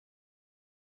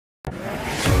The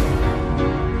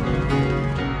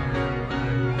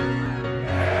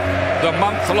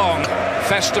month-long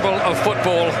festival of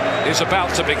football is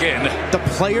about to begin. The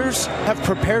players have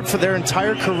prepared for their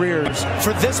entire careers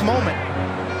for this moment.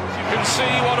 You can see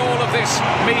what all of this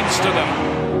means to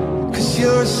them. 'Cause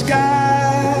you're a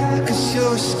sky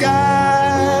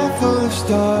full of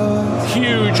stars.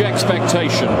 Huge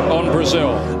expectation on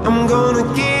Brazil. I'm gonna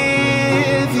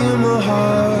give you my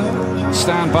heart.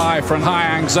 Stand by for high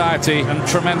anxiety and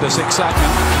tremendous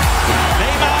excitement.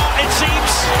 Neymar, it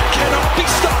seems, cannot be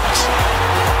stopped.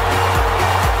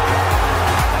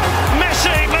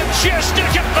 Messi,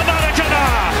 majestic at the Maracanã.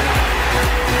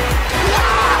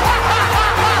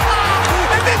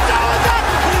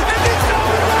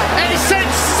 A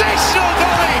sensational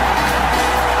volley.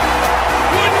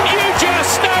 Wouldn't you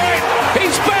just know it?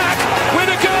 He's back with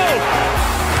a goal.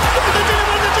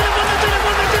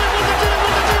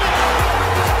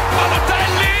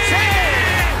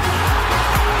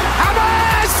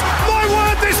 Hamas! My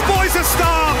word, this boy's a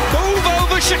star. Move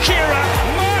over Shakira.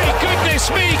 My goodness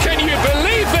me, can you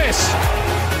believe this?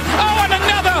 Oh, and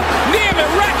another near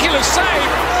miraculous save.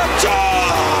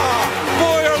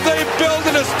 Boy, are they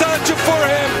building a statue for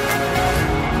him.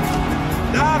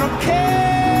 I don't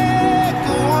care,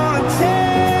 go on and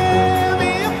tear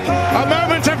me apart. A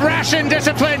moment of rash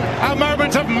indiscipline, a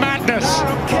moment of madness. I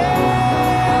don't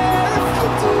care if you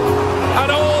do.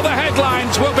 And all the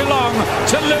headlines will belong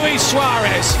to Luis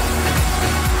Suarez.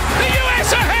 The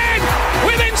US ahead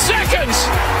within seconds.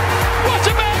 What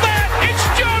about that? It's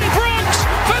John Brooks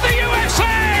for the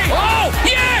USA. Oh,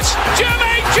 yes,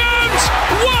 Jermaine Jones.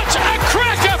 What a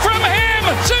cracker from him.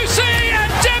 Susie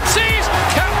and Dempsey's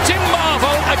Captain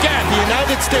Marvel again. The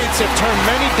United States have turned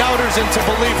many doubters into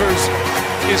believers.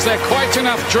 Is there quite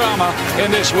enough drama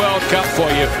in this World Cup for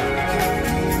you?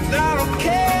 I don't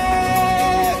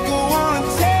care, go on and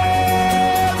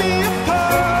tear me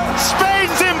apart.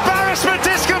 Spain's embarrassment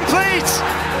is complete.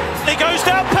 It goes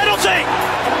down, penalty.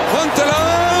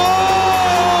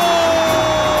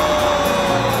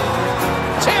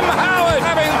 Tim Howard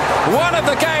having one of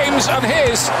the games of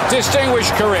his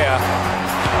distinguished career.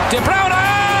 De Bruyne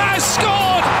has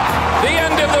scored! The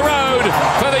end of the road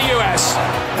for the US.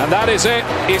 And that is it.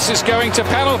 This is going to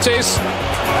penalties.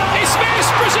 It's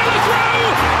missed! Brazil are through!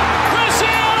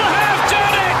 Brazil have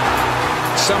done it!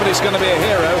 Somebody's going to be a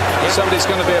hero. Somebody's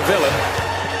going to be a villain.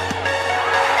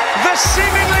 The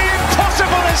seemingly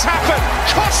impossible has happened.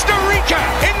 Costa Rica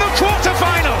in the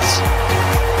quarterfinals.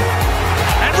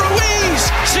 And Ruiz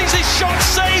sees his shot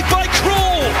saved by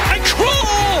Krul. And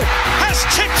Krul has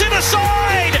tipped it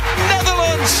aside.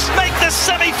 Netherlands make the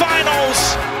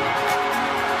semi-finals.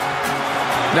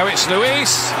 Now it's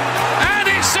Luis. And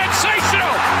it's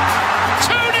sensational!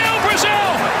 2-0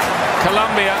 Brazil!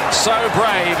 Colombia so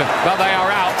brave, but they are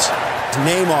out.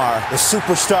 Neymar, the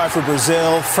superstar for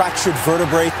Brazil, fractured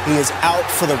vertebrae. He is out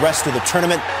for the rest of the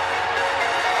tournament.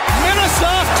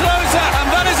 Miroslav Klose, and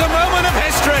that is a moment of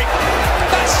history.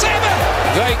 That's 7!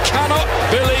 They cannot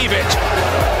believe it.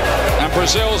 And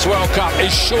Brazil's World Cup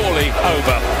is surely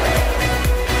over.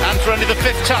 And for only the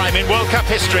 5th time in World Cup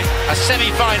history, a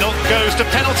semi-final goes to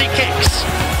penalty kicks.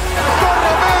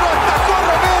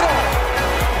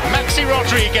 Maxi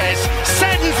Rodriguez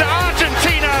sends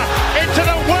Argentina into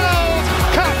the World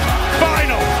Cup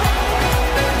final.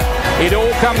 It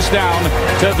all comes down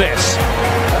to this.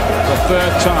 The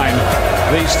 3rd time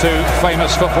these two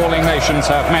famous footballing nations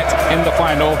have met in the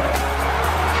final.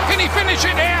 Can he finish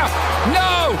it here?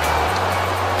 No!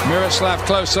 Miroslav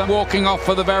Klose walking off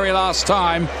for the very last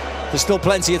time. There's still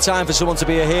plenty of time for someone to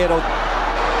be a hero.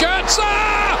 Götze!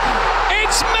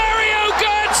 It's Mario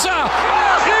Götze!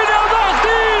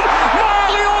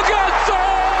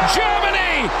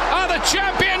 Germany are the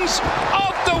champions